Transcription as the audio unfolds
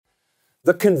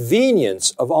The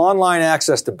convenience of online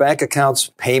access to bank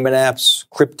accounts, payment apps,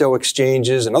 crypto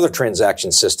exchanges, and other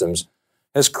transaction systems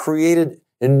has created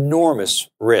enormous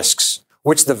risks,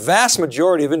 which the vast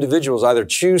majority of individuals either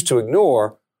choose to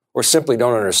ignore or simply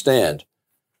don't understand.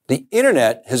 The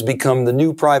internet has become the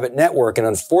new private network, and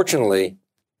unfortunately,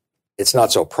 it's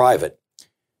not so private.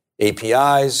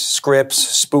 APIs, scripts,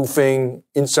 spoofing,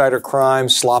 insider crime,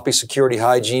 sloppy security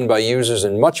hygiene by users,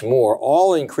 and much more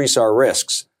all increase our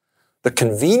risks. The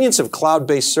convenience of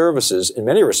cloud-based services, in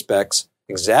many respects,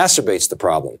 exacerbates the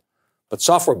problem. But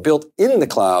software built in the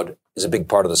cloud is a big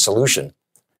part of the solution.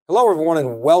 Hello, everyone,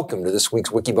 and welcome to this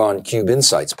week's Wikibon Cube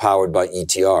Insights, powered by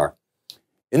ETR.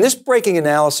 In this breaking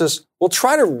analysis, we'll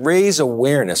try to raise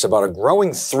awareness about a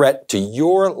growing threat to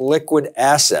your liquid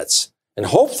assets and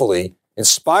hopefully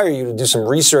inspire you to do some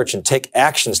research and take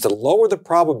actions to lower the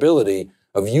probability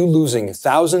of you losing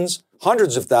thousands,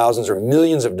 hundreds of thousands, or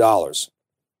millions of dollars.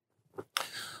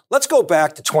 Let's go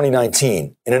back to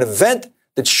 2019 in an event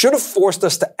that should have forced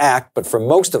us to act, but for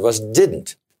most of us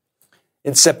didn't.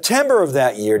 In September of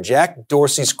that year, Jack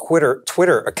Dorsey's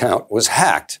Twitter account was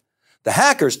hacked. The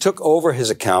hackers took over his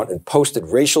account and posted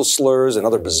racial slurs and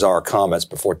other bizarre comments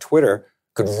before Twitter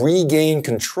could regain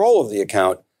control of the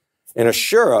account and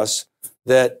assure us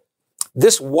that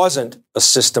this wasn't a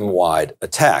system-wide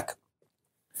attack.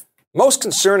 Most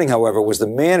concerning, however, was the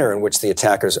manner in which the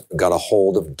attackers got a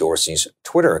hold of Dorsey's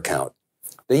Twitter account.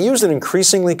 They used an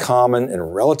increasingly common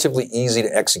and relatively easy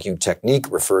to execute technique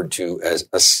referred to as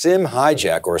a SIM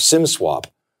hijack or a SIM swap.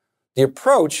 The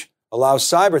approach allows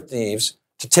cyber thieves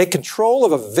to take control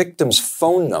of a victim's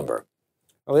phone number.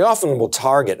 Now, they often will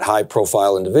target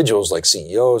high-profile individuals like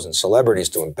CEOs and celebrities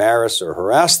to embarrass or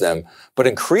harass them, but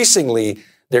increasingly,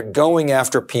 they're going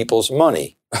after people's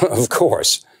money, of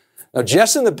course. Now,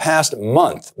 just in the past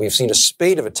month, we've seen a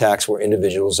spate of attacks where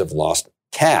individuals have lost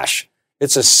cash.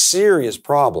 It's a serious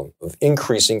problem of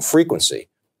increasing frequency.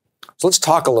 So let's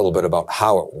talk a little bit about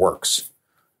how it works.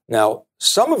 Now,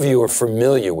 some of you are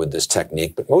familiar with this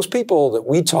technique, but most people that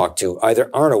we talk to either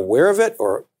aren't aware of it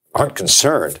or aren't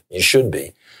concerned. You should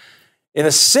be. In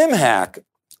a SIM hack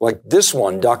like this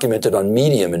one documented on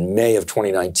Medium in May of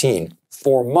 2019,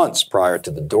 4 months prior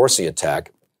to the Dorsey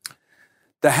attack,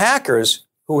 the hackers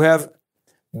who have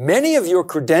many of your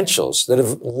credentials that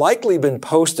have likely been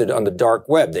posted on the dark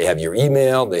web. They have your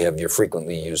email, they have your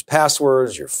frequently used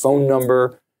passwords, your phone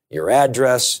number, your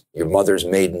address, your mother's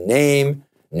maiden name,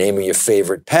 name of your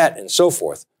favorite pet, and so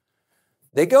forth.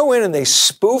 They go in and they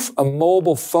spoof a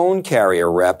mobile phone carrier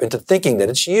rep into thinking that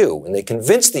it's you, and they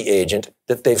convince the agent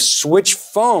that they've switched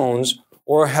phones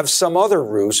or have some other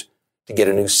ruse to get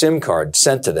a new SIM card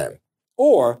sent to them.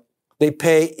 Or they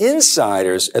pay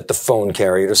insiders at the phone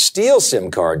carrier to steal SIM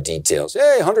card details.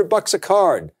 Hey, $100 a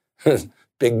card.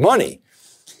 Big money.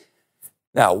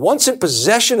 Now, once in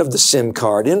possession of the SIM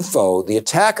card info, the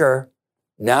attacker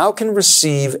now can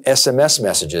receive SMS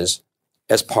messages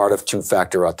as part of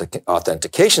two-factor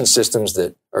authentication systems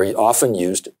that are often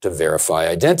used to verify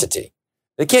identity.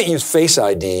 They can't use Face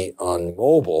ID on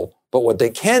mobile, but what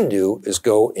they can do is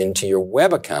go into your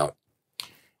web account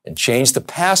and change the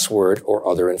password or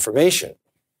other information.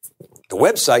 The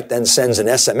website then sends an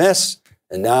SMS,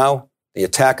 and now the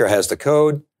attacker has the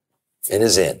code and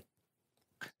is in.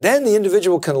 Then the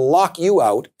individual can lock you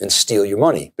out and steal your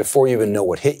money before you even know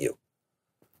what hit you.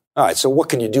 All right, so what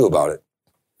can you do about it?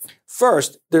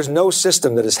 First, there's no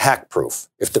system that is hack-proof.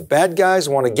 If the bad guys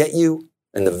want to get you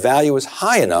and the value is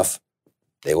high enough,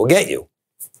 they will get you.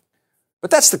 But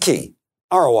that's the key,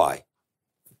 ROI.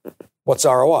 What's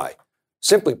ROI?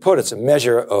 Simply put, it's a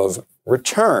measure of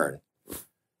return,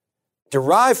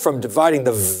 derived from dividing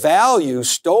the value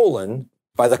stolen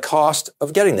by the cost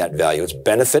of getting that value. It's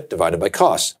benefit divided by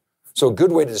cost. So a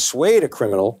good way to dissuade a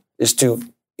criminal is to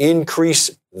increase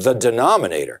the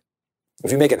denominator.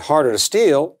 If you make it harder to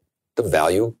steal, the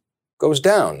value goes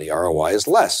down. The ROI is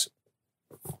less.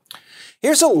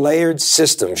 Here's a layered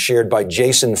system shared by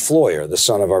Jason Floyer, the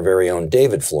son of our very own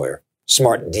David Floyer.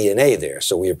 Smart DNA there,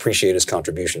 so we appreciate his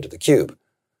contribution to the cube.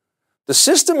 The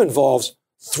system involves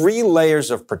 3 layers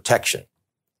of protection.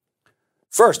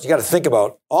 First, you got to think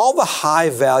about all the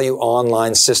high-value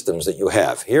online systems that you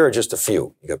have. Here are just a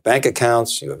few. You got bank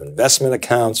accounts, you have investment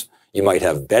accounts, you might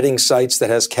have betting sites that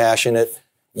has cash in it,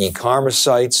 e-commerce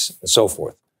sites, and so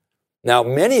forth. Now,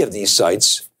 many of these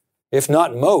sites, if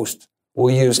not most,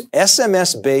 will use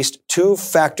SMS-based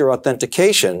two-factor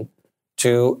authentication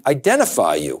to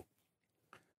identify you.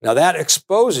 Now, that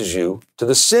exposes you to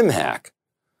the SIM hack.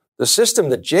 The system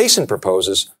that Jason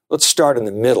proposes, let's start in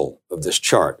the middle of this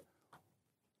chart.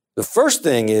 The first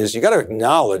thing is you got to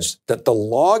acknowledge that the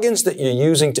logins that you're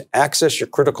using to access your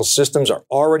critical systems are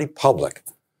already public.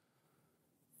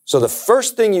 So the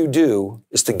first thing you do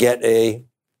is to get a,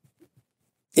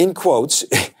 in quotes,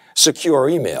 secure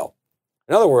email.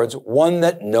 In other words, one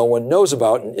that no one knows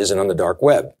about and isn't on the dark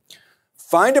web.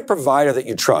 Find a provider that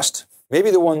you trust.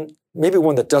 Maybe one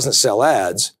that doesn't sell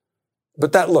ads,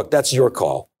 but that's your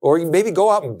call. Or you maybe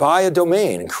go out and buy a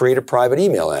domain and create a private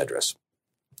email address.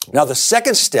 Now, the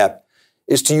second step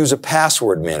is to use a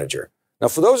password manager. Now,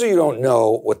 for those of you who don't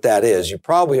know what that is, you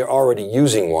probably are already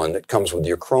using one that comes with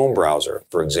your Chrome browser,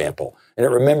 for example, and it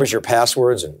remembers your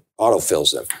passwords and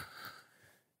autofills them.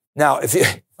 Now,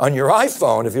 on your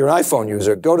iPhone, if you're an iPhone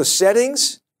user, go to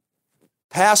Settings,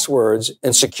 Passwords,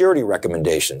 and Security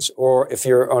Recommendations. Or if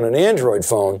you're on an Android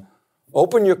phone,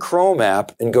 open your Chrome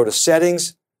app and go to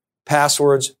Settings,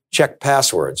 Passwords, check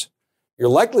Passwords. You're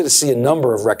likely to see a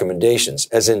number of recommendations,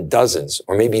 as in dozens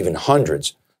or maybe even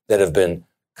hundreds, that have been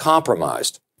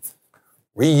compromised,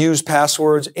 reuse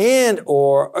passwords, and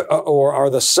or are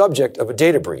the subject of a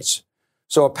data breach.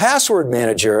 So a password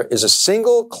manager is a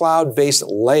single cloud-based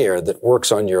layer that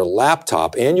works on your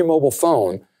laptop and your mobile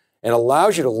phone and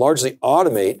allows you to largely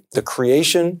automate the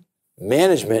creation,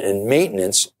 management, and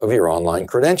maintenance of your online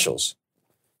credentials.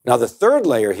 Now, the third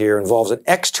layer here involves an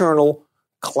external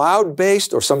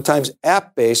cloud-based or sometimes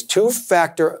app-based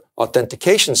two-factor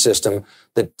authentication system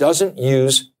that doesn't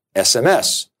use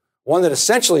SMS, one that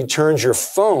essentially turns your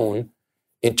phone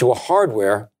into a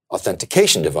hardware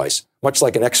authentication device, much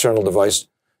like an external device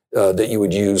that you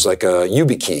would use like a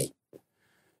YubiKey.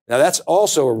 Now, that's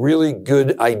also a really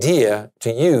good idea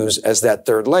to use as that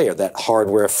third layer, that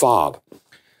hardware fob.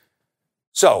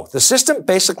 So the system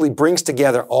basically brings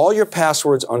together all your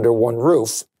passwords under one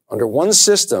roof, under one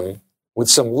system, with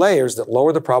some layers that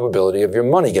lower the probability of your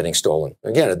money getting stolen.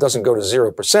 Again, it doesn't go to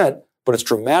 0%, but it's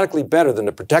dramatically better than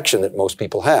the protection that most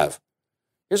people have.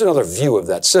 Here's another view of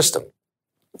that system.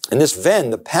 In this Venn,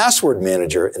 the password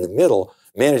manager in the middle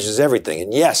manages everything.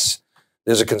 And yes,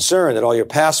 there's a concern that all your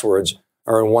passwords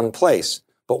are in one place.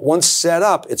 But once set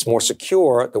up, it's more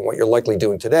secure than what you're likely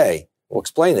doing today. We'll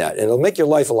explain that, and it'll make your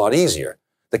life a lot easier.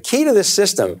 The key to this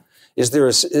system is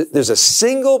there's a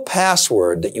single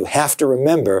password that you have to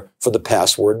remember for the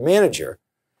password manager,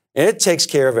 and it takes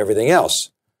care of everything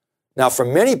else. Now, for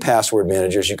many password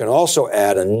managers, you can also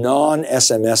add a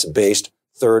non-SMS-based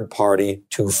third-party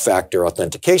two-factor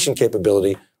authentication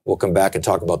capability. We'll come back and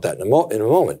talk about that in a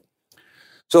moment.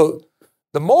 So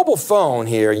the mobile phone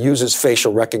here uses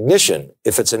facial recognition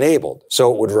if it's enabled.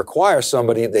 So it would require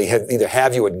somebody, either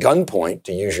have you at gunpoint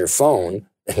to use your phone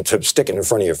and to stick it in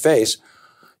front of your face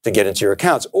to get into your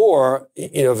accounts. Or,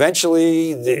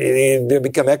 eventually they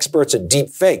become experts at deep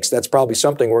fakes. That's probably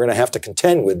something we're going to have to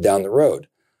contend with down the road.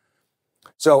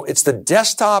 So it's the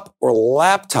desktop or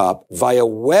laptop via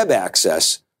web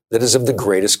access that is of the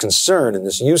greatest concern in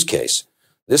this use case.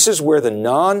 This is where the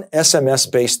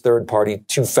non-SMS-based third-party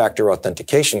two-factor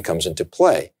authentication comes into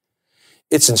play.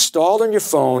 It's installed on your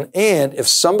phone, and if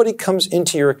somebody comes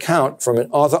into your account from an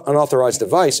unauthorized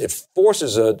device, it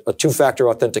forces a two-factor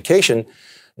authentication,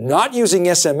 not using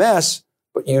SMS,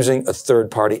 but using a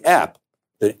third-party app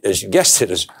that, as you guessed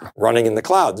it, is running in the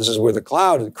cloud. This is where the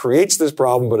cloud creates this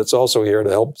problem, but it's also here to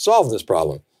help solve this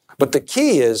problem. But the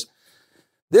key is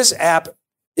this app,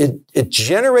 it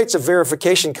generates a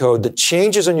verification code that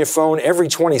changes on your phone every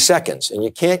 20 seconds, and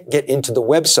you can't get into the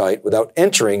website without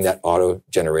entering that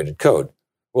auto-generated code.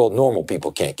 Well, normal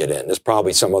people can't get in. There's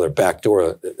probably some other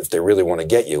backdoor if they really want to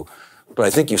get you. But I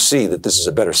think you see that this is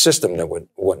a better system than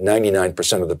what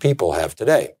 99% of the people have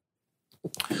today.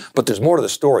 But there's more to the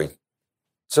story.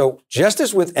 So just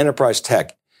as with enterprise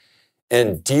tech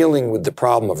and dealing with the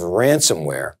problem of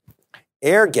ransomware,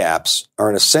 air gaps are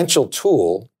an essential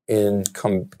tool in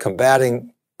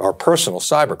combating our personal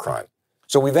cybercrime.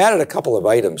 So we've added a couple of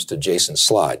items to Jason's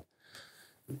slide.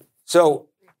 So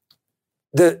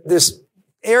this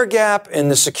air gap and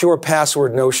the secure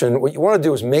password notion, what you want to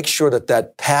do is make sure that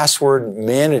that password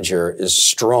manager is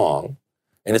strong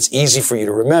and it's easy for you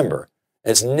to remember.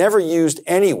 And it's never used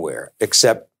anywhere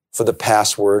except for the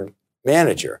password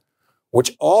manager,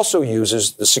 which also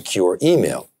uses the secure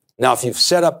email. Now, if you've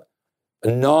set up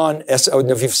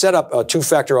a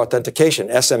two-factor authentication,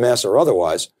 SMS or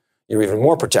otherwise, you're even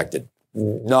more protected.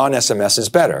 Non-SMS is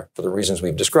better for the reasons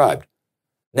we've described.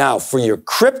 Now, for your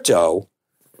crypto,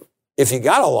 if you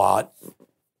got a lot,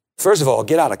 first of all,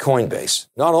 get out of Coinbase.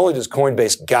 Not only does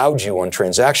Coinbase gouge you on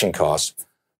transaction costs,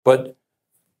 but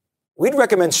we'd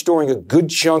recommend storing a good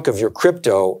chunk of your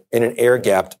crypto in an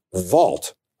air-gapped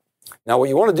vault. Now, what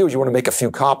you want to do is you want to make a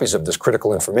few copies of this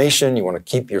critical information. You want to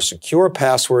keep your secure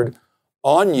password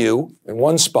on you in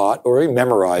one spot, or you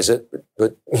memorize it,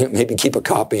 but maybe keep a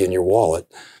copy in your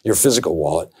wallet, your physical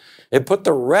wallet, and put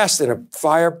the rest in a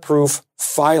fireproof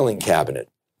filing cabinet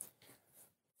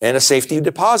and a safety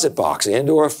deposit box and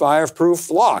or a fireproof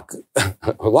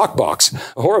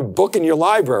lockbox or a book in your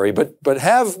library, but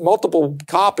have multiple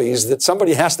copies that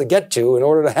somebody has to get to in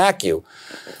order to hack you.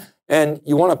 And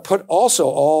you want to put also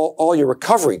all your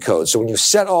recovery codes. So when you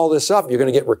set all this up, you're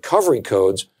going to get recovery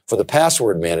codes for the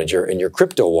password manager in your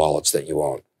crypto wallets that you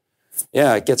own.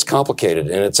 Yeah, it gets complicated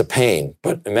and it's a pain.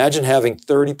 But imagine having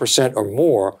 30% or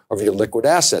more of your liquid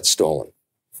assets stolen.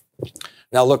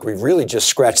 Now, look, we've really just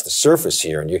scratched the surface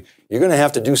here, and you're going to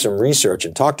have to do some research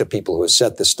and talk to people who have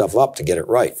set this stuff up to get it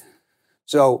right.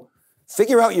 So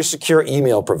figure out your secure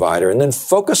email provider and then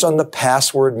focus on the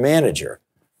password manager.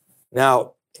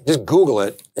 Now, just Google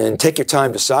it and take your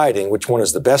time deciding which one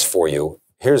is the best for you.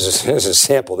 Here's a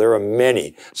sample. There are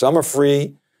many. Some are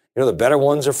free. The better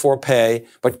ones are for pay.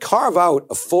 But carve out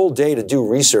a full day to do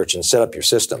research and set up your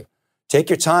system. Take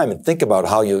your time and think about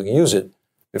how you'll use it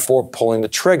before pulling the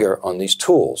trigger on these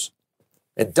tools.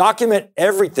 And document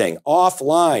everything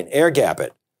offline, air gap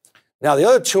it. Now, the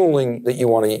other tooling that you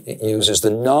want to use is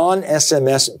the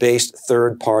non-SMS-based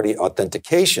third-party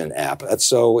authentication app. That's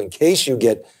so in case you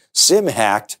get SIM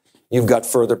hacked, you've got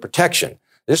further protection.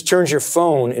 This turns your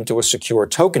phone into a secure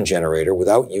token generator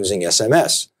without using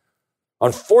SMS.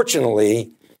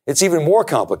 Unfortunately, it's even more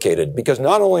complicated because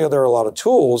not only are there a lot of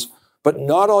tools, but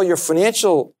not all your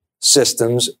financial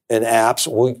systems and apps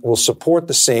will support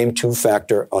the same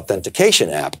two-factor authentication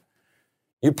app.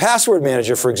 Your password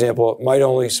manager, for example, might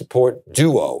only support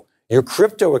Duo. Your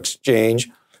crypto exchange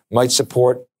might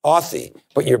support Authy,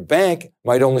 but your bank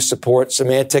might only support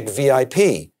Symantec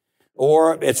VIP.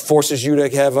 Or it forces you to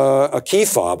have a key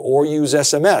fob or use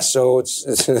SMS. So it's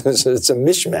a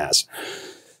mishmash.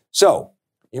 So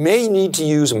you may need to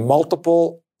use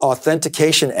multiple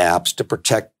authentication apps to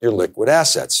protect your liquid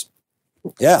assets.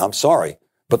 Yeah, I'm sorry,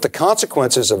 but the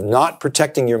consequences of not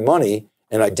protecting your money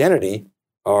and identity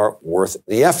are worth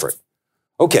the effort.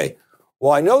 Okay,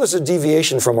 well, I know this is a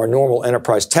deviation from our normal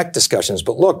enterprise tech discussions,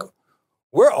 but look,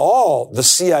 we're all the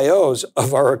CIOs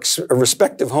of our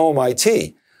respective home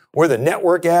IT. We're the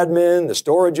network admin, the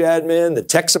storage admin, the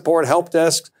tech support help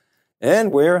desk,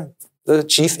 and we're the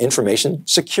chief information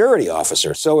security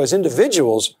officer. So as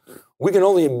individuals, we can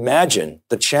only imagine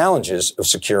the challenges of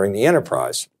securing the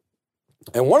enterprise.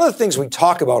 And one of the things we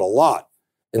talk about a lot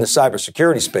in the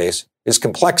cybersecurity space is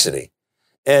complexity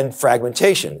and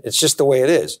fragmentation. It's just the way it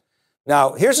is.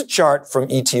 Now, here's a chart from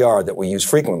ETR that we use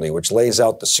frequently, which lays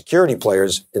out the security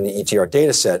players in the ETR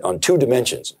data set on two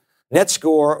dimensions: net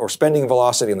score or spending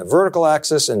velocity on the vertical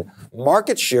axis, and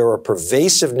market share or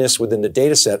pervasiveness within the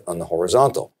data set on the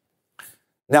horizontal.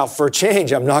 Now, for a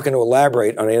change, I'm not going to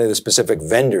elaborate on any of the specific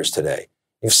vendors today.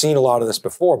 You've seen a lot of this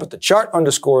before, but the chart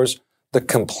underscores the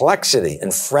complexity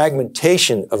and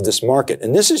fragmentation of this market.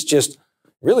 And this is just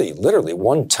really literally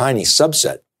one tiny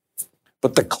subset.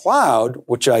 But the cloud,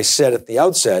 which I said at the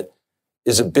outset,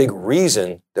 is a big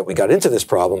reason that we got into this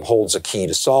problem, holds a key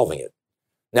to solving it.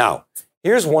 Now,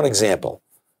 here's one example.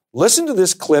 Listen to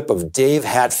this clip of Dave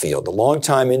Hatfield, the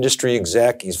longtime industry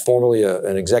exec. He's formerly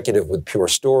an executive with Pure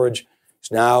Storage.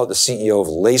 He's now the CEO of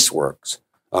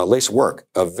Lacework,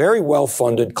 a very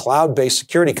well-funded cloud-based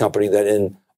security company that,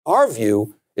 in our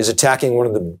view, is attacking one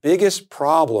of the biggest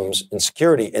problems in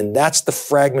security, and that's the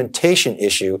fragmentation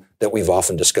issue that we've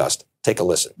often discussed. Take a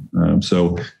listen.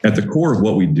 So, at the core of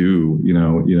what we do,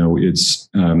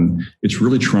 it's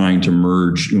really trying to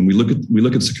merge. When we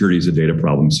look at security as a data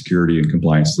problem, security and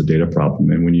compliance is a data problem,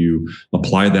 and when you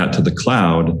apply that to the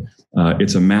cloud,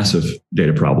 it's a massive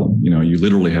data problem. You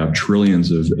literally have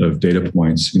trillions of data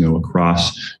points,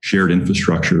 across shared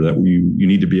infrastructure that you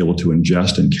need to be able to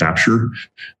ingest and capture,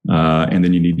 and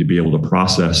then you need to be able to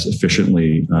process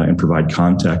efficiently and provide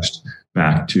context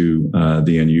back to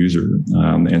the end user.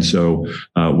 And so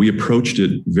we approached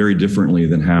it very differently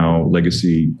than how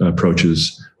legacy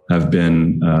approaches have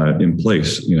been in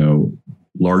place.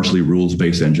 Largely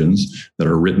rules-based engines that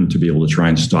are written to be able to try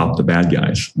and stop the bad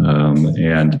guys.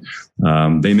 And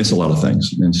they miss a lot of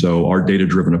things. And so our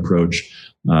data-driven approach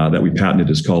that we patented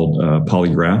is called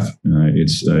Polygraph.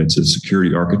 It's a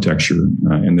security architecture,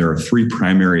 and there are three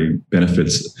primary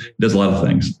benefits. It does a lot of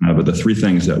things, but the three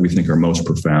things that we think are most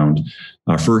profound.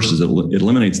 First is it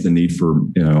eliminates the need for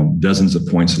dozens of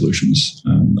point solutions.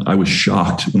 I was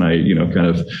shocked when I kind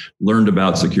of learned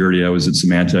about security. I was at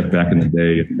Symantec back in the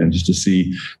day, and just to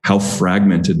see how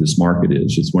fragmented this market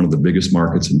is. It's one of the biggest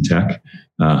markets in tech.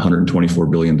 $124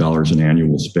 billion in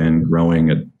annual spend, growing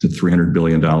to $300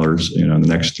 billion in the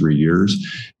next 3 years.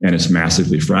 And it's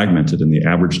massively fragmented. And the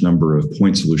average number of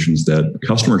point solutions that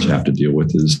customers have to deal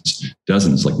with is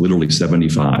dozens, like literally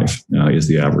 75 is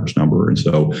the average number. And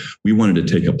so we wanted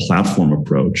to take a platform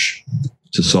approach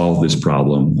to solve this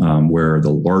problem, where the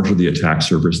larger the attack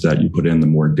surface that you put in, the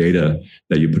more data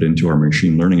that you put into our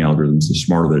machine learning algorithms, the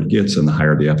smarter that it gets and the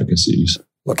higher the efficacies.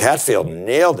 Look, Hatfield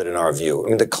nailed it in our view. I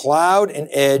mean, the cloud and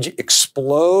edge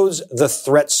explodes the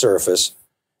threat surface,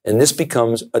 and this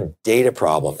becomes a data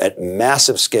problem at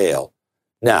massive scale.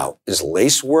 Now, is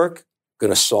Lacework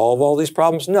going to solve all these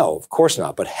problems? No, of course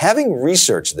not. But having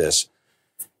researched this,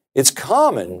 it's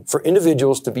common for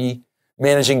individuals to be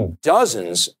managing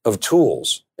dozens of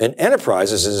tools. And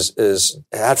enterprises, as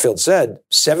Hatfield said,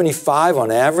 75 on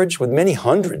average, with many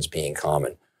hundreds being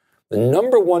common. The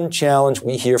number one challenge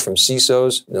we hear from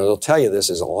CISOs, and they'll tell you this,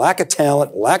 is a lack of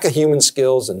talent, lack of human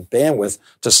skills and bandwidth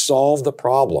to solve the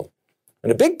problem.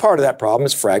 And a big part of that problem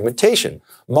is fragmentation.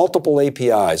 Multiple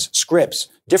APIs, scripts,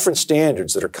 different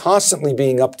standards that are constantly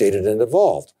being updated and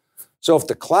evolved. So if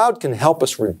the cloud can help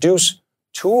us reduce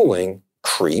tooling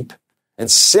creep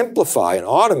and simplify and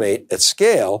automate at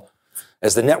scale,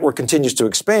 as the network continues to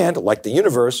expand, like the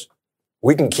universe,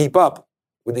 we can keep up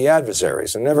with the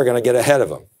adversaries. They're never going to get ahead of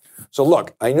them. So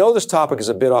look, I know this topic is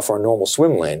a bit off our normal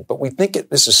swim lane, but we think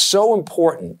this is so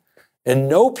important and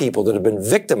know people that have been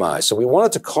victimized. So we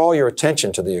wanted to call your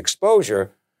attention to the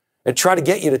exposure and try to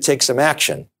get you to take some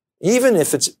action, even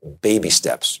if it's baby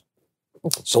steps.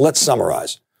 So let's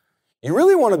summarize. You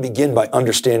really want to begin by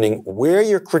understanding where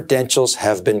your credentials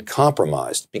have been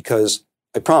compromised, because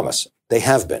I promise they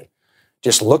have been.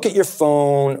 Just look at your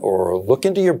phone or look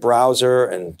into your browser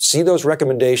and see those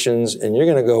recommendations, and you're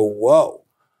going to go, whoa,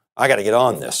 I got to get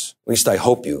on this. At least I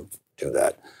hope you do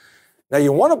that. Now,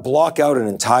 you want to block out an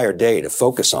entire day to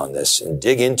focus on this and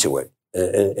dig into it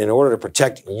in order to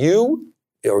protect you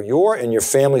or your and your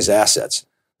family's assets.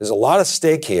 There's a lot at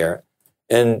stake here.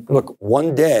 And look,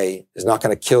 one day is not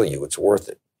going to kill you. It's worth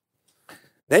it.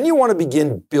 Then you want to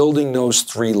begin building those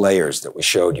 3 layers that we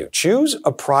showed you. Choose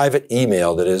a private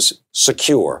email that is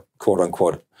secure, quote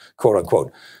unquote, quote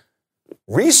unquote.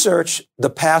 Research the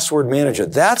password manager.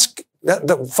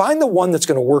 Find the one that's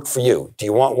going to work for you. Do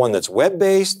you want one that's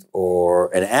web-based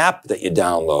or an app that you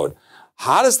download?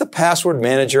 How does the password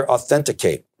manager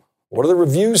authenticate? What do the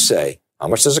reviews say? How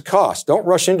much does it cost? Don't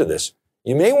rush into this.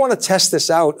 You may want to test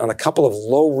this out on a couple of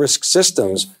low-risk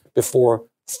systems before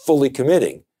fully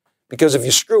committing, because if you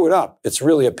screw it up, it's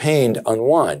really a pain to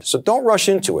unwind. So don't rush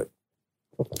into it.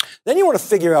 Then you want to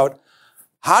figure out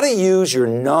how to use your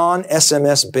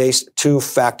non-SMS-based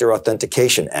 2-factor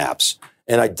authentication apps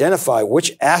and identify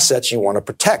which assets you want to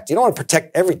protect. You don't want to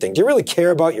protect everything. Do you really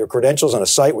care about your credentials on a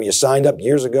site where you signed up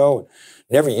years ago and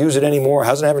never use it anymore,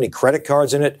 doesn't have any credit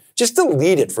cards in it? Just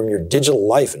delete it from your digital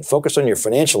life and focus on your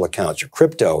financial accounts, your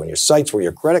crypto, and your sites where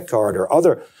your credit card or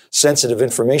other sensitive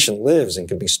information lives and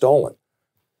can be stolen.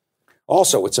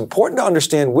 Also, it's important to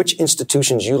understand which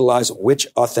institutions utilize which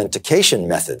authentication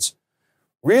methods.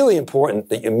 Really important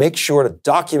that you make sure to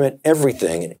document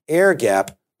everything and air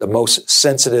gap the most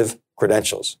sensitive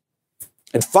credentials.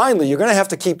 And finally, you're going to have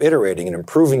to keep iterating and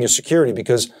improving your security,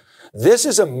 because this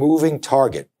is a moving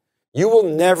target. You will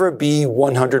never be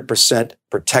 100%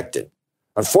 protected.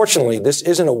 Unfortunately, this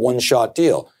isn't a one-shot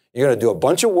deal. You're going to do a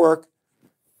bunch of work.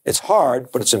 It's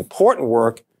hard, but it's important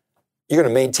work. You're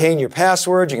going to maintain your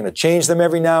passwords. You're going to change them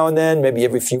every now and then, maybe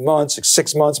every few months,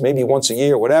 6 months, maybe once a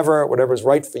year, whatever's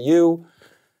right for you.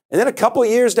 And then a couple of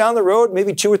years down the road,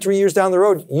 maybe 2 or 3 years down the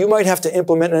road, you might have to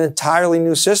implement an entirely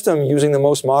new system using the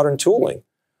most modern tooling,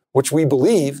 which we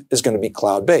believe is going to be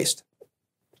cloud-based.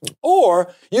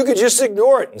 Or you could just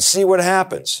ignore it and see what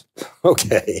happens.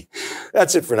 Okay,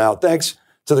 that's it for now. Thanks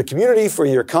to the community for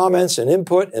your comments and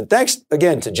input. And thanks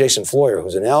again to Jason Floyer,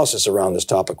 whose analysis around this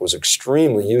topic was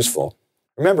extremely useful.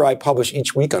 Remember, I publish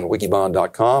each week on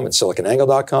wikibon.com and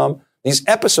siliconangle.com. These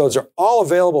episodes are all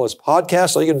available as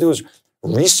podcasts. All you can do is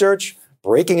research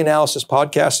Breaking Analysis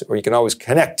Podcast, or you can always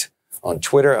connect on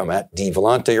Twitter. I'm at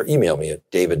dvellante, or email me at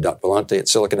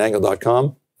david.vellante@siliconangle.com.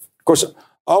 Of course,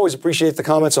 always appreciate the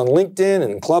comments on LinkedIn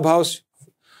and Clubhouse.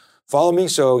 Follow me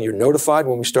so you're notified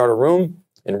when we start a room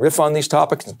and riff on these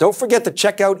topics. Don't forget to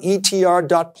check out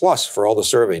etr.plus for all the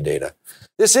survey data.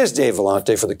 This is Dave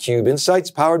Vellante for theCUBE Insights,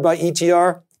 powered by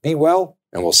ETR. Be well,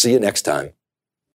 and we'll see you next time.